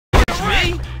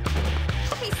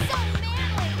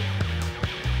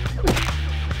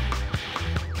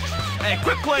Hey,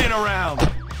 quit playing around!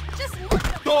 Just look at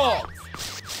him. Dog!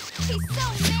 He's so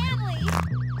manly.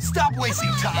 Stop wasting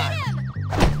Come on, time. hit him.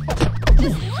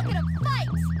 Just look at him fight.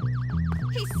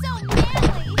 He's so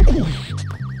manly.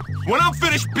 When I'm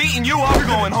finished beating you, I'm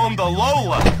going home to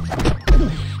Lola!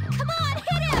 Come on,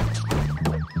 hit him.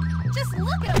 Just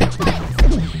look at him fight.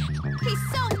 He's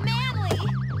so manly.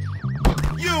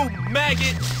 You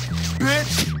maggot!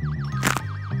 Bitch!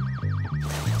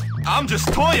 I'm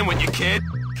just toying with you, kid!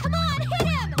 Come on, hit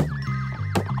him.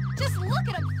 Just look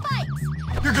at him fight.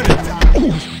 You're gonna die.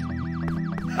 Hit him.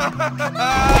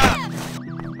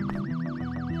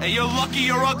 Hey, you're lucky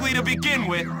you're ugly to begin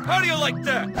with! How do you like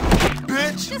that?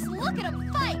 Bitch! Just look at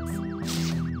him fight.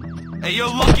 Hey, you're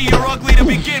lucky you're ugly to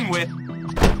begin with!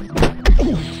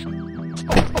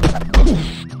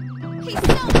 He's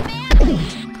so manly.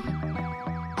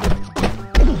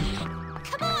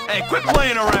 Come on, Hey, hit quit him.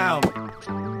 playing around!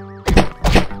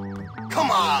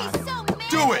 Come on! He's so manly.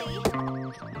 Do it.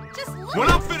 Just look When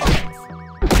at I'm him finished... fight.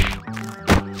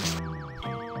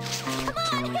 Come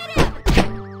on, hit him.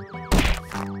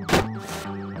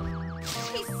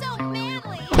 He's so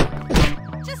manly.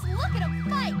 Just look at him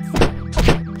fight.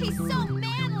 He's so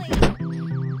manly.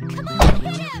 Come on,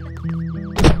 hit him.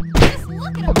 Just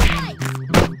look at him fight.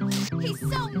 He's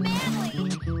so manly.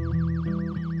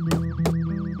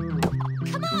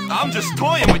 Come on. I'm hit just him.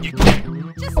 toying with you, kid!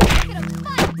 Just look at him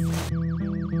fight.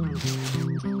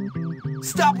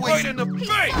 Stop Right wasting in the He's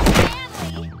face! so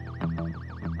manly.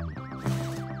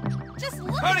 Just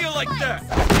look How at do you him like fight. that?